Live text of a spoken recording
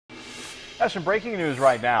That's some breaking news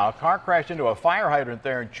right now. A car crashed into a fire hydrant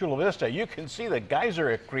there in Chula Vista. You can see the geyser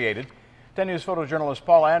it created. 10 News photojournalist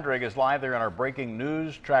Paul Andrig is live there on our breaking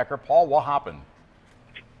news tracker. Paul, what happened?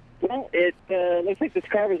 Well, it looks like this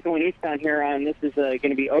car was going eastbound here on, this is going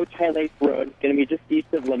to be Otay Lake Road. It's going to be just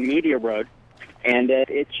east of La Media Road. And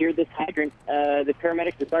it sheared this hydrant. The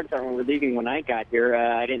paramedics at the fire department were leaving when I got here.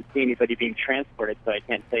 I didn't see anybody being transported, so I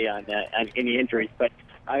can't say on any injuries. But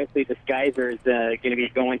obviously this geyser is going to be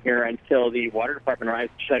going here until the water department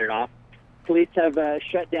arrives to shut it off. Police have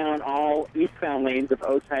shut down all eastbound lanes of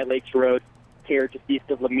Otay Lake Road here just east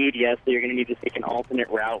of La Media, so you're going to need to take an alternate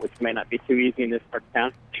route, which might not be too easy in this part of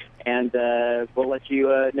town. And we'll let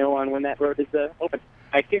you know on when that road is open.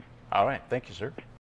 Thank you. All right. Thank you, sir.